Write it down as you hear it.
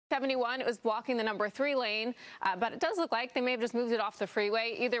71, it was blocking the number 3 lane, but it does look like they may have just moved it off the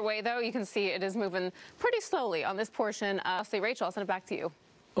freeway. Either way, though, you can see it is moving pretty slowly on this portion. Rachel, I'll send it back to you.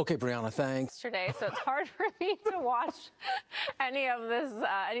 Okay, Brianna, thanks. Yesterday, so it's hard for me to watch any of this,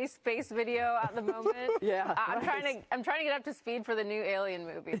 any space video at the moment. Yeah, I'm trying to get up to speed for the new Alien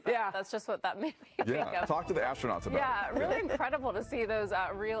movie. But yeah, that's just what that made me think of. Talk to the astronauts about it. Yeah, really incredible to see those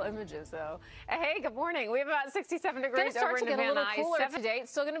real images, though. Hey, good morning. We have about 67 degrees over in Van Nuys today.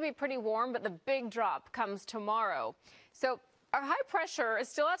 It's still going to be pretty warm, but the big drop comes tomorrow. So our high pressure is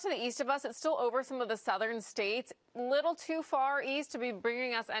still out to the east of us. It's still over some of the southern states. Little too far east to be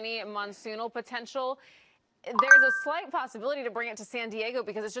bringing us any monsoonal potential. There's a slight possibility to bring it to San Diego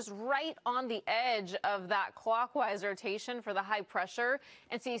because it's just right on the edge of that clockwise rotation for the high pressure.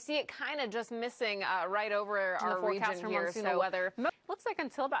 And so you see it kind of just missing right over our region for here. Monsoonal weather. Looks like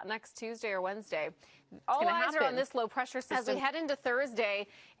until about next Tuesday or Wednesday. All eyes are on this low pressure system. As we head into Thursday,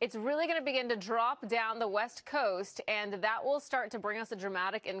 it's really going to begin to drop down the west coast, and that will start to bring us a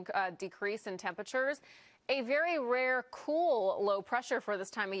dramatic decrease in temperatures. A very rare cool low pressure for this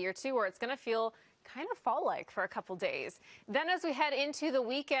time of year, too, where it's going to feel kind of fall-like for a couple days. Then as we head into the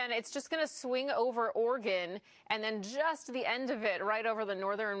weekend, it's just going to swing over Oregon and then just the end of it right over the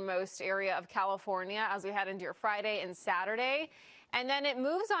northernmost area of California as we head into your Friday and Saturday. And then it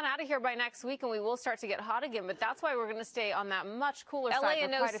moves on out of here by next week, and we will start to get hot again. But that's why we're going to stay on that much cooler side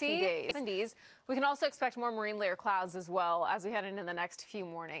for quite a few days. We can also expect more marine layer clouds as well as we head into the next few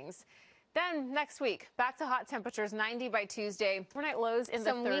mornings. Then next week, back to hot temperatures, 90 by Tuesday. Overnight lows in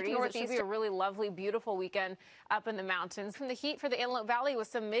the 30s. It should be a really lovely, beautiful weekend up in the mountains. From the heat for the Antelope Valley with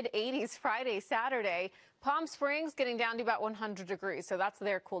some mid-80s Friday, Saturday. Palm Springs getting down to about 100 degrees, so that's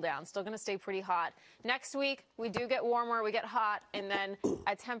their cool down. Still going to stay pretty hot. Next week, we do get warmer, we get hot, and then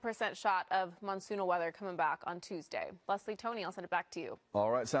a 10% shot of monsoonal weather coming back on Tuesday. Leslie, Tony, I'll send it back to you.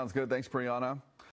 All right, sounds good. Thanks, Brianna.